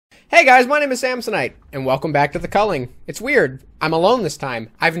Hey guys, my name is Samsonite, and welcome back to the Culling. It's weird. I'm alone this time.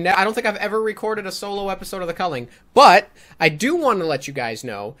 I don't think I've ever recorded a solo episode of the Culling, but I do want to let you guys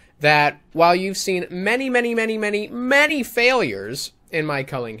know that while you've seen many failures in my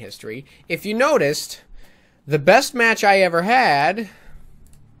Culling history, if you noticed, the best match I ever had,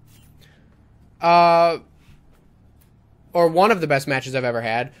 or one of the best matches I've ever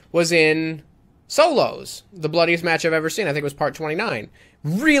had, was in solos. The bloodiest match I've ever seen. I think it was part 29.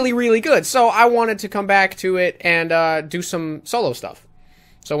 Really good. So I wanted to come back to it and do some solo stuff.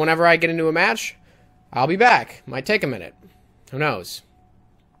 So whenever I get into a match, I'll be back. Might take a minute. Who knows?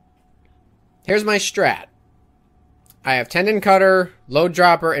 Here's my strat. I have tendon cutter, load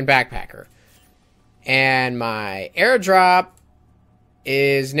dropper, and backpacker. And my airdrop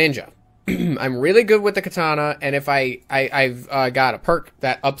is ninja. I'm really good with the katana, and if I've got a perk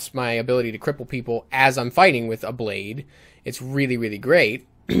that ups my ability to cripple people as I'm fighting with a blade. It's really great.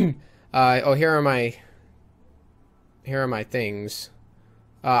 Oh, here are my things.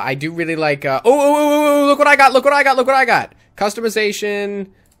 I do really like, oh, look what I got. Customization,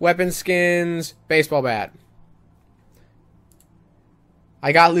 weapon skins, baseball bat.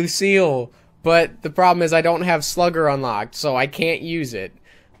 I got Lucille, but the problem is I don't have Slugger unlocked, so I can't use it.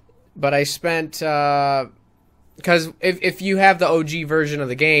 But I spent, because if you have the OG version of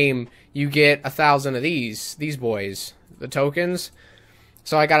the game, you get 1,000 of these boys. The tokens.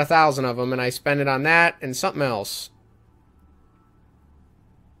 So I got 1,000 of them, and I spend it on that and something else.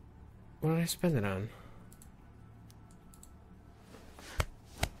 What did I spend it on?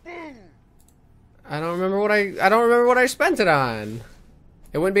 I don't remember what I spent it on.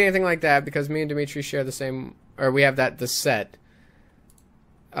 It wouldn't be anything like that because me and Dimitri share the same, or we have the set.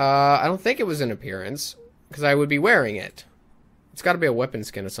 I don't think it was an appearance because I would be wearing it. It's got to be a weapon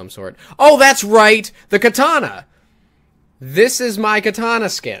skin of some sort. Oh, that's right, the katana. This is my katana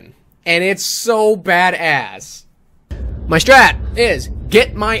skin, and it's so badass. My strat is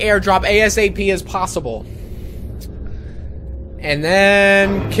get my airdrop ASAP as possible, and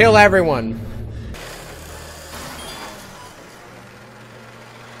then kill everyone.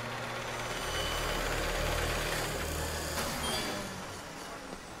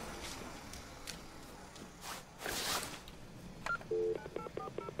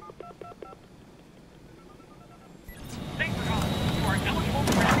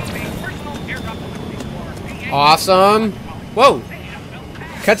 Awesome. Whoa.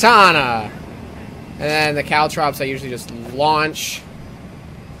 Katana. And then the caltrops I usually just launch.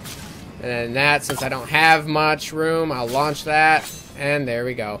 And then that, since I don't have much room, I'll launch that. And there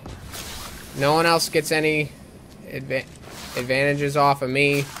we go. No one else gets any advantages off of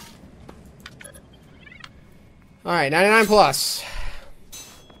me. Alright, 99 plus.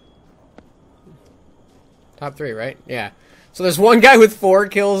 Top 3, right? Yeah. So there's one guy with 4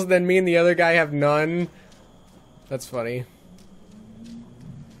 kills, then me and the other guy have none. That's funny.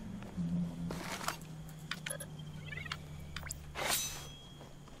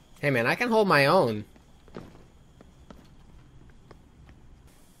 Hey man, I can hold my own.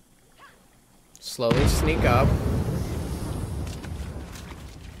 Slowly sneak up.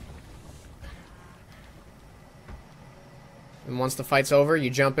 And once the fight's over, you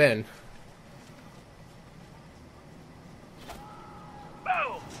jump in.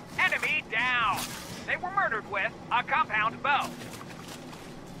 Boom! Enemy down! They were murdered with a compound bow.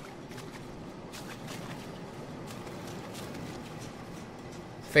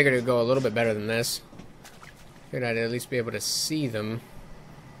 Figured it would go a little bit better than this. Figured I'd at least be able to see them.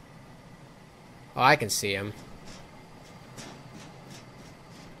 Oh, I can see them.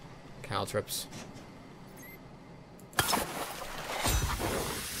 Caltrops.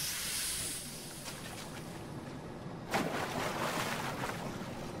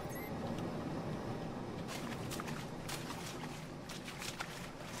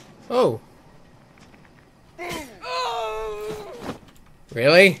 Oh.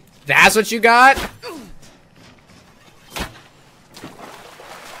 Really? That's what you got?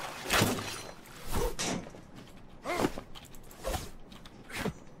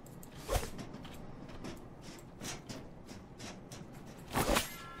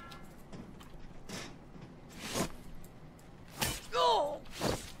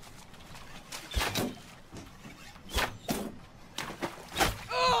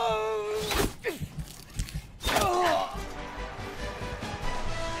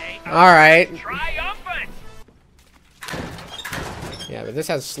 Alright. Yeah, but this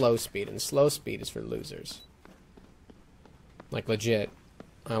has slow speed, and slow speed is for losers. Like, legit.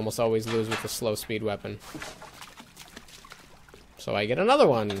 I almost always lose with the slow speed weapon. So I get another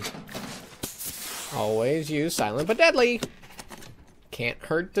one. Always use silent but deadly. Can't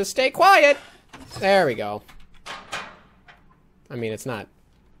hurt to stay quiet. There we go. I mean, it's not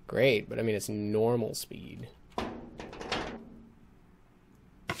great, but I mean, it's normal speed.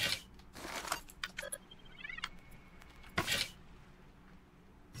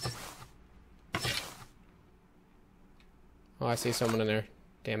 Oh, I see someone in there.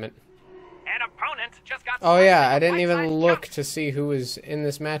 Damn it. An opponent just got Oh yeah, I slashed didn't with a even right-side look jump. to see who was in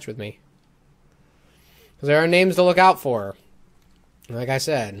this match with me. Because there are names to look out for. Like I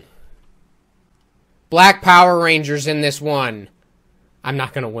said. Black Power Rangers in this one. I'm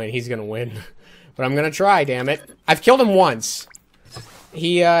not going to win. He's going to win. But I'm going to try, damn it. I've killed him once.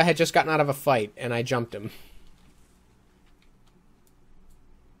 He had just gotten out of a fight, and I jumped him.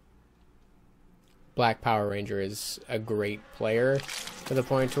 Black Power Ranger is a great player to the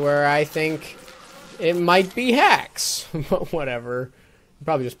point to where I think it might be hacks. But whatever. He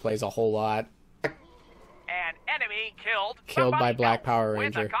probably just plays a whole lot. An enemy killed Killed by somebody Black else Power with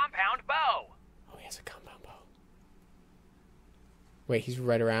Ranger. a compound bow. Oh, he has a compound bow. Wait, he's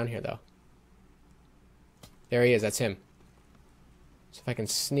right around here, though. There he is. That's him. So if I can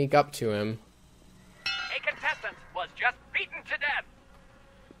sneak up to him. A contestant was just beaten to death.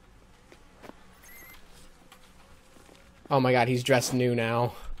 Oh my god, he's dressed new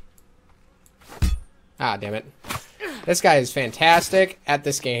now. Ah, damn it. This guy is fantastic at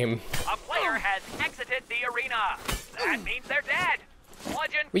this game. A player has exited the arena. That means they're dead.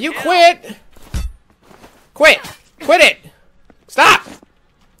 Bludgeon Will you kill. quit? Quit! Quit it! Stop!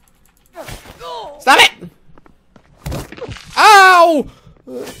 Stop it! Ow!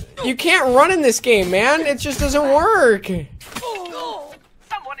 You can't run in this game, man. It just doesn't work. Someone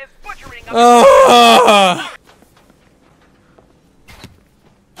is butchering a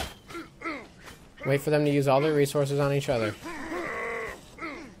Wait for them to use all their resources on each other.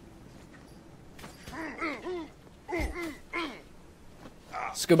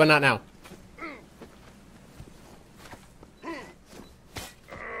 Scuba, not now.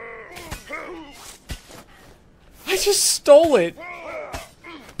 I just stole it.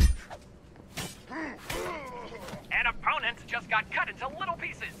 An opponent just got cut into little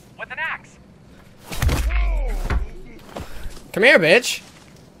pieces with an axe. Come here, bitch.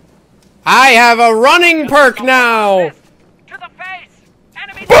 I have a running perk now. To the face.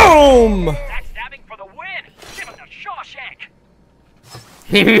 Enemy Boom! backstabbing for the win. Give him the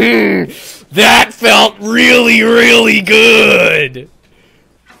Shawshank. That felt really, really good.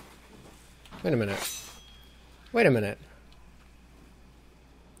 Wait a minute. Wait a minute.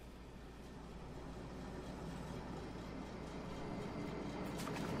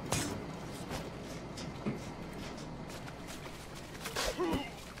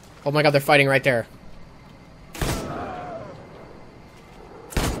 Oh my god, they're fighting right there. A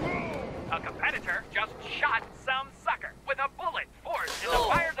competitor just shot some sucker with a bullet forged in the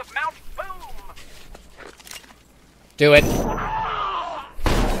fires of Mount Boom. Do it.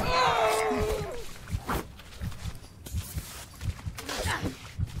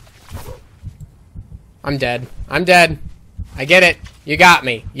 I'm dead. I'm dead. I get it. You got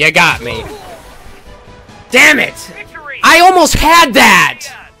me. You got me. Damn it! Victory. I almost had that!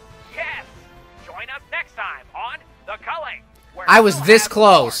 Yes. Join us next time on The Culling, where I was we'll this have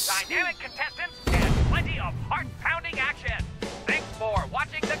close. more dynamic contestants and plenty of heart-pounding action. Thanks for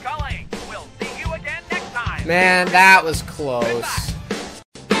watching The Culling. We'll see you again next time. Man, that was close.